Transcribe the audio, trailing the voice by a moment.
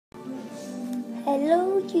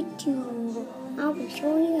Hello YouTube! I'll be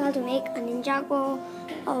showing you how to make a Ninjago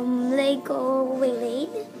Lego Waylaid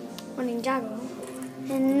on Ninjago.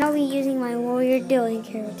 And I'll be using my warrior Dylan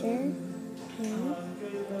character.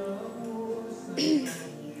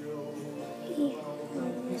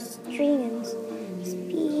 String and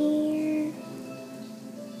spear.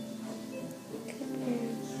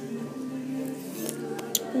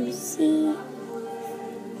 Let me see.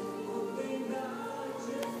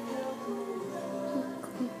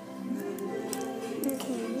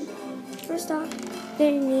 Okay, first off,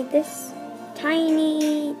 you're gonna need this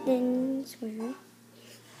tiny thin square.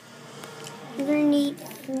 You're gonna need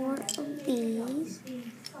 4 of these. You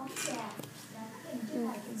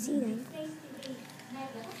can see them.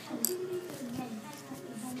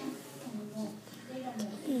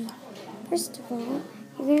 Okay. First of all,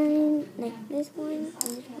 you're gonna like this one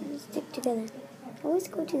and this one stick together. Always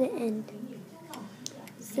go to the end.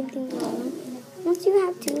 Something wrong. Once you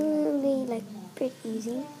have two, it'll be like pretty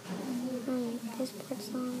easy. This part's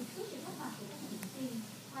on.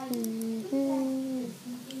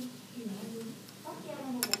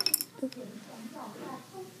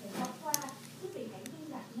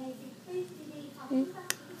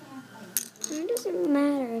 It doesn't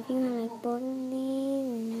matter if you have like both of these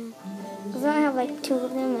or not. Because I have like 2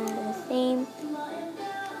 of them that are the same.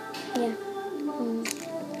 Yeah.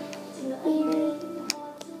 Here.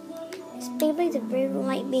 This Beyblade's a very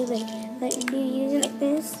light Beyblade. But if you use it like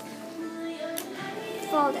this, it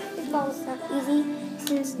falls up easy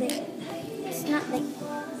since it's not like,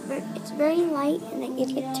 it's very light and like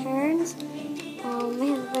it turns. It has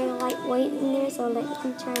a very light weight in there, so like it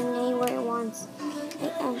can turn anywhere it wants.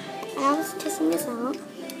 I was testing this out.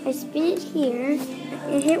 I spin it here.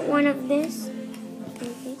 It hit one of this,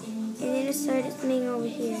 okay, and then it started spinning over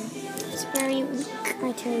here. It's very weak,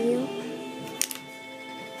 I tell you.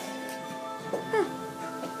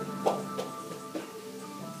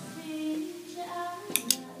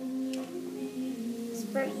 It's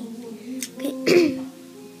very okay.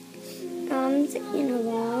 In a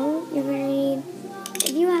wall, you're gonna need.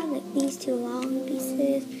 If you have like these 2 long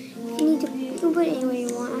pieces, you can put it anywhere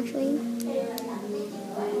you want actually.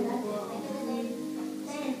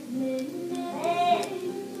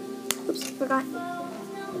 Oops, forgot.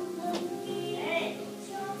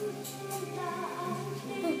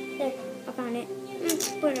 There, I found it. Let's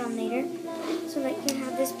put it on later. So that you can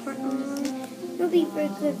have this part on. It'll be very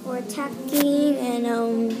good for attacking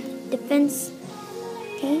and defense.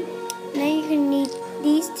 Okay. Now you're gonna need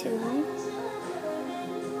these 2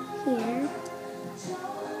 here.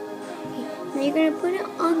 Okay. Now you're gonna put it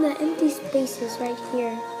on the empty spaces right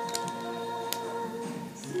here.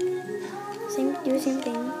 Do the same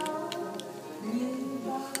thing.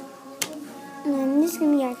 And then this is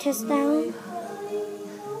gonna be our test down.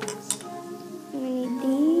 We're gonna need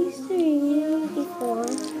these 3, these 4.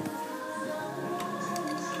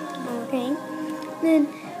 Okay. Then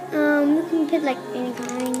you can put like any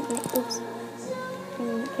kind, like oops.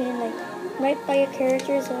 And put it like right by your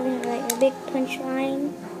character, so we have like a big punch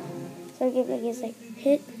line. So give it this like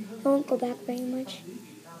hit. It won't go back very much.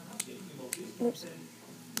 Oops.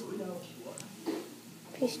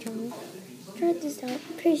 Pretty strong. Try this out.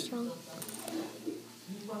 Pretty strong.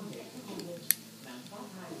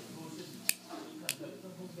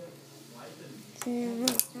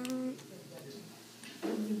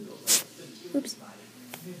 Oops.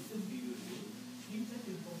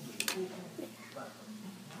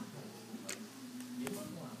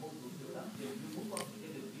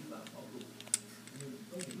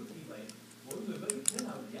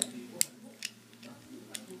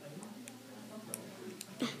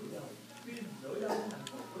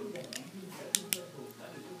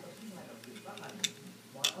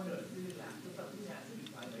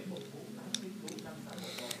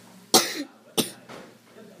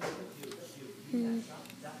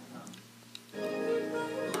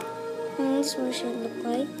 And this is what it should look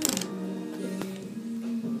like.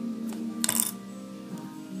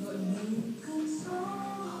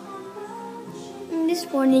 And this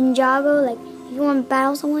for Ninjago, like if you want to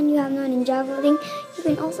battle someone you have no Ninjago thing, you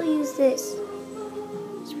can also use this.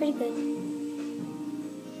 It's pretty good.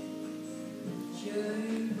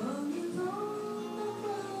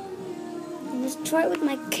 And let's try it with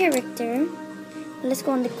my character. Let's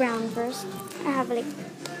go on the ground first. I have like,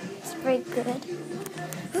 it's very good.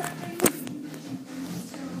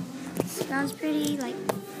 Sounds pretty like.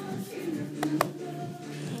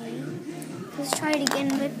 Okay. Let's try it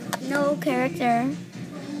again with no character.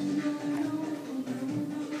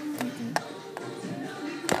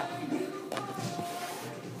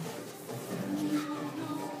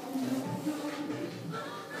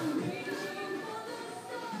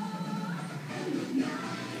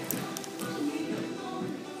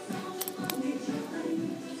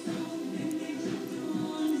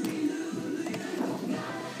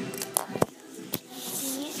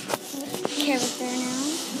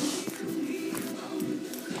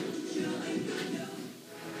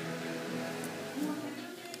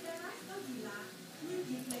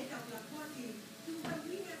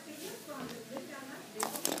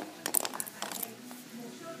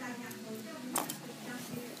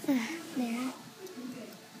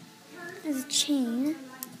 chain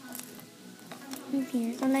up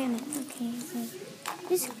here. Oh, like, okay, so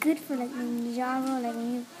this is good for like Ninjago, like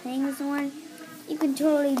when you're playing with someone, you can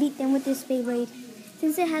totally beat them with this Beyblade.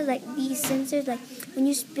 Since it has like these sensors, like when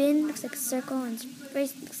you spin, it looks like a circle, and it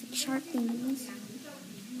looks like sharp things.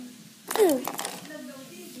 Ooh.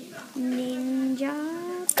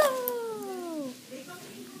 Ninjago!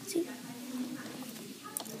 See?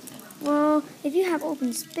 Well, if you have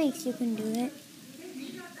open space, you can do it.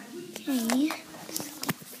 Okay.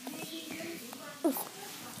 Oof.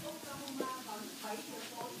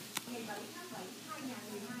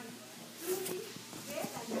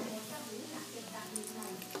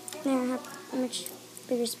 Now I have much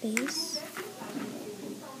bigger space.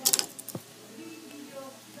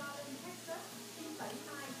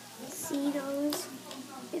 See those?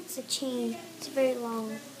 It's a chain. It's very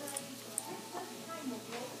long.